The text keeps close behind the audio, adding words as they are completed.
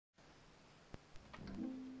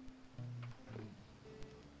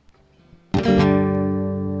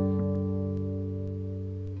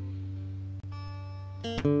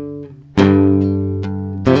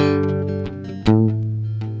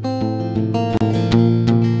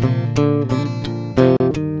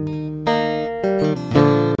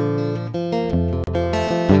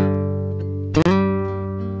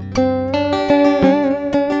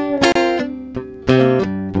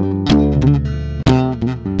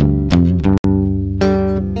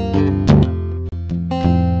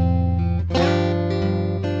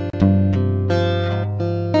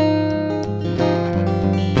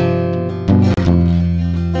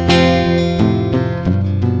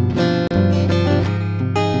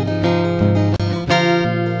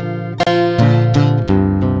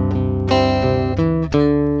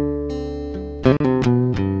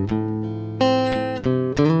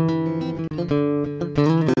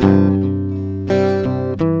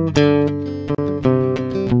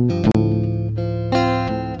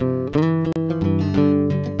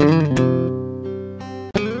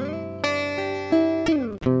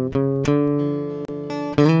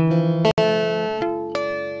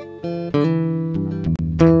So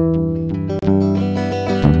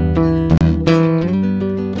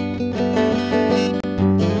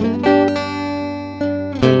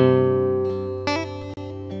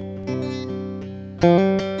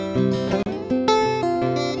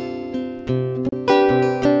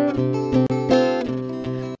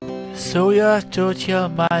you taught your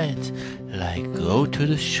mind, like go to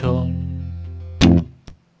the shore,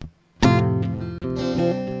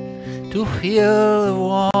 to feel the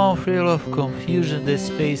warm thrill of confusion that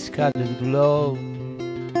space colored glow.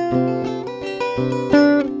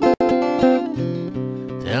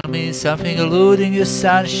 Tell me something eluding your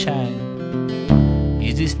sunshine.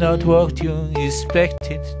 Is this not what you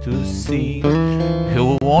expected to see?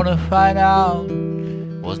 You wanna find out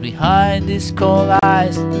what's behind these cold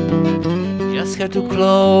eyes. Just have to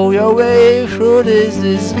claw your way through this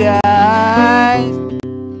disguise.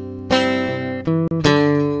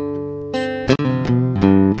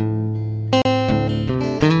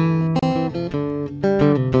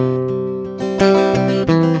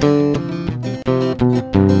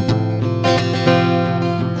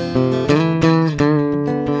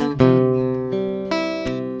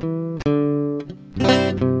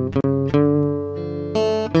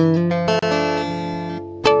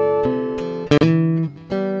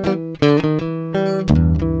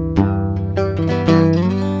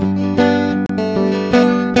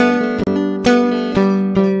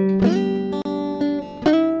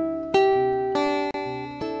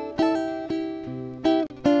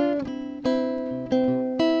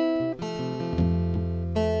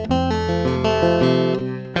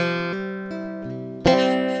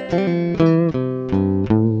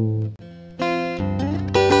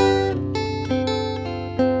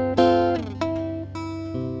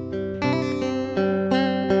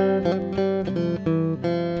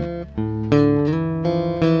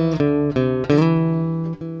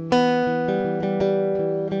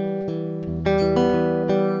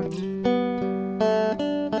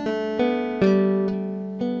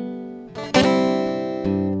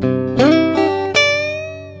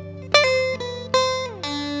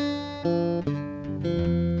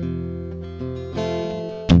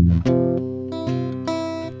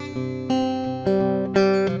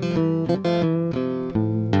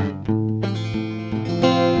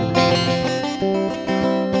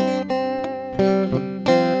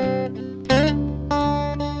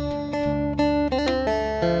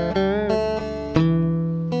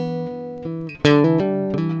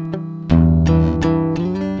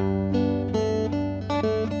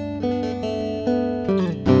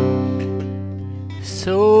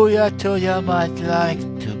 So you thought you might like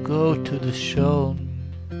to go to the show,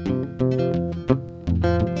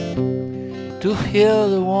 to feel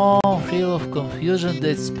the warm feel of confusion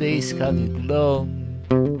that space colored glow.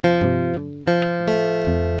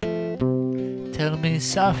 Tell me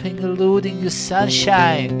something eluding your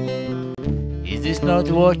sunshine. Is this not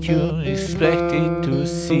what you expected to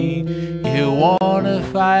see? If you wanna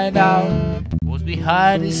find out what's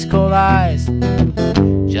behind these cold eyes,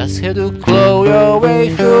 just have to claw your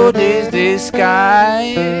way through this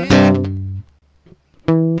disguise.